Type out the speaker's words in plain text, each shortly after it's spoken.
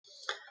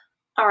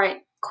All right,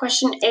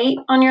 question 8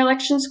 on your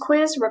elections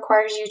quiz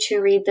requires you to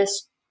read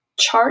this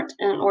chart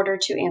in order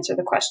to answer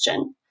the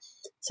question.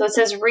 So it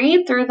says,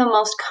 read through the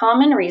most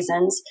common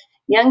reasons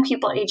young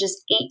people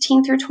ages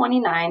 18 through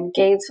 29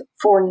 gave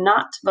for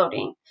not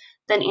voting,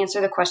 then answer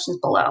the questions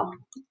below.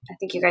 I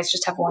think you guys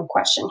just have one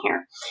question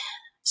here.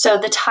 So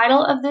the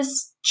title of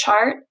this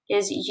chart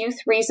is Youth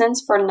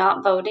Reasons for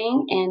Not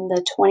Voting in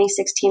the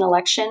 2016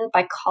 Election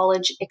by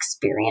College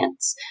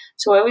Experience.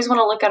 So we always want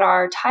to look at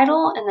our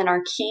title and then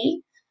our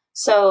key.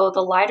 So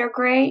the lighter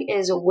gray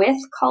is with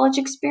college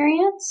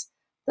experience.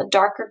 The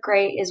darker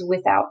gray is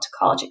without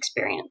college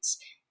experience.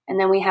 And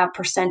then we have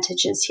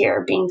percentages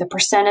here, being the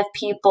percent of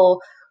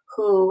people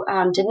who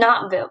did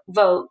not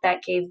vote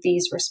that gave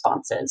these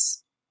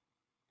responses.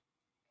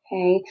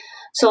 Okay,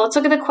 so let's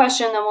look at the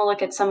question, then we'll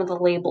look at some of the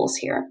labels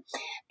here.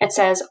 It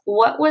says,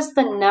 what was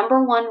the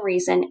number one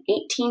reason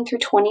 18 through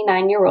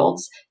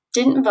 29-year-olds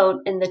didn't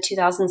vote in the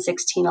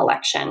 2016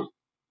 election?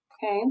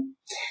 Okay,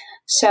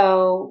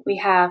 so we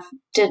have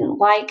didn't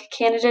like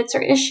candidates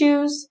or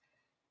issues,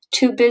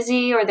 too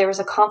busy or there was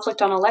a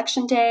conflict on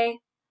election day,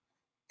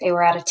 they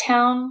were out of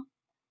town,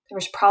 there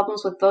was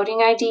problems with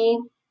voting ID,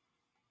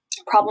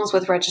 problems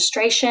with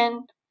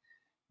registration,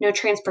 no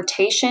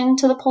transportation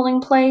to the polling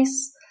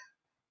place,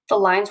 the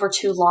lines were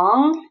too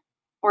long,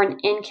 or an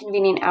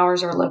inconvenient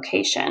hours or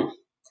location.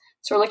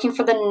 So we're looking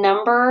for the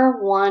number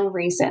one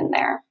reason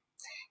there.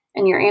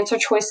 And your answer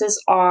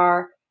choices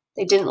are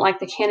they didn't like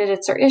the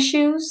candidates or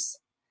issues,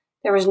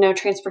 there was no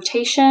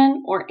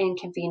transportation, or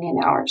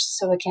inconvenient hours.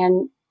 So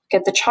again,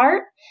 get the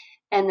chart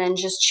and then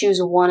just choose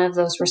one of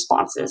those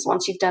responses.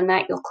 Once you've done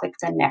that, you'll click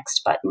the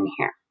next button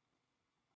here.